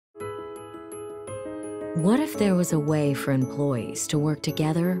What if there was a way for employees to work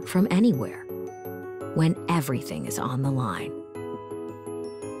together from anywhere when everything is on the line?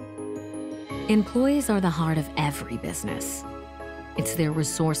 Employees are the heart of every business. It's their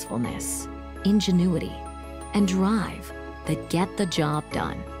resourcefulness, ingenuity, and drive that get the job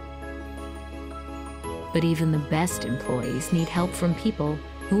done. But even the best employees need help from people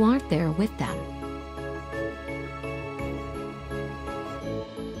who aren't there with them.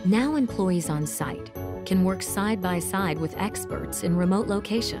 Now employees on site can work side by side with experts in remote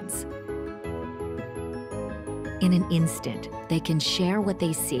locations. In an instant, they can share what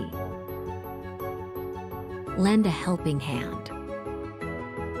they see, lend a helping hand,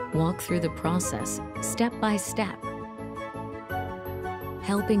 walk through the process step by step,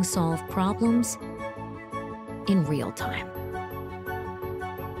 helping solve problems in real time.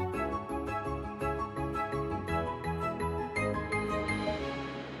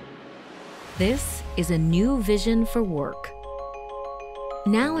 This is a new vision for work.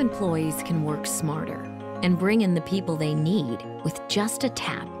 Now employees can work smarter and bring in the people they need with just a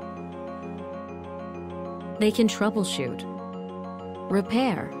tap. They can troubleshoot,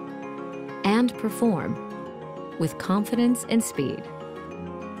 repair, and perform with confidence and speed.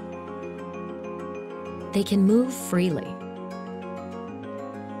 They can move freely,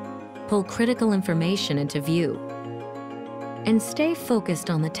 pull critical information into view, and stay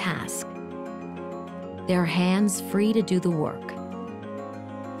focused on the task. Their hands free to do the work.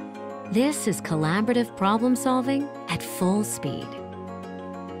 This is collaborative problem solving at full speed.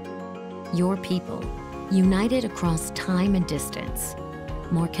 Your people, united across time and distance,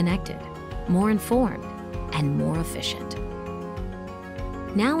 more connected, more informed, and more efficient.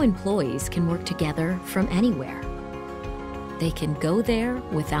 Now employees can work together from anywhere. They can go there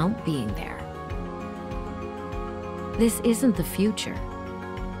without being there. This isn't the future.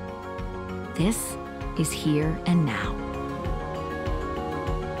 This is here and now.